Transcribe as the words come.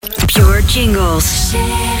Pure jingles.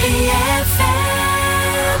 Chérie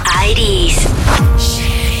FM. IDs.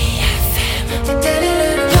 Chérie FM.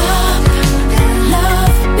 Pop,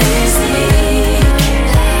 love, music.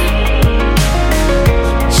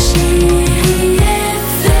 Chérie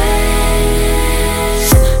FM.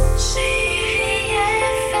 Chérie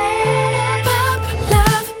FM. Pop,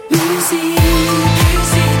 love, music.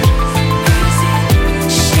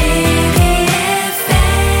 Chérie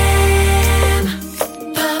FM.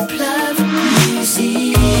 Pop, love,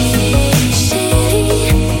 music. Chérie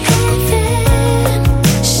FM.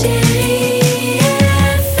 Chérie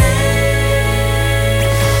FM.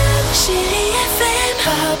 Chérie FM.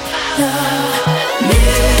 Pop, love,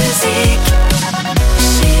 music.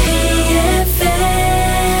 Chérie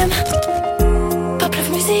FM. Pop, love,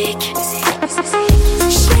 music.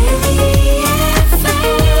 Chérie FM. Yeah, yeah.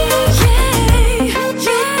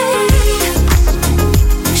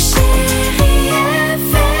 Chérie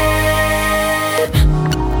FM.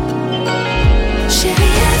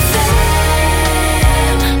 Chérie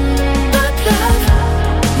FM. Pop, love,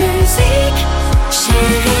 music.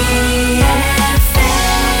 Chérie FM.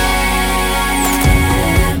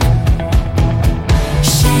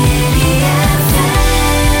 Chérie FM.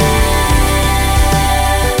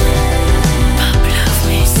 Pop, love,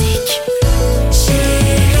 music.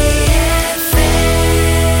 Chérie FM.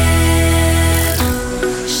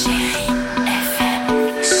 Chérie FM.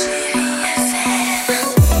 Chérie FM.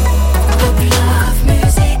 Pop, love,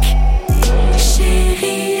 music.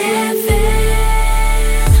 Chérie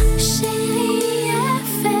FM. Chérie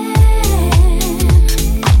FM.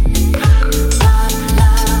 Pop,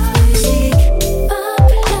 love, music. Pop,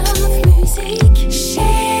 love, music.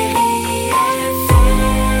 Chérie FM.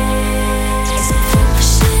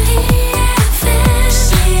 Chérie FM.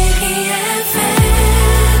 Chérie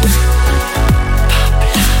FM. Pop,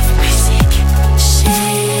 love, music.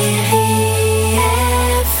 Chérie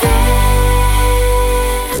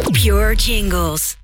FM. Pure jingles.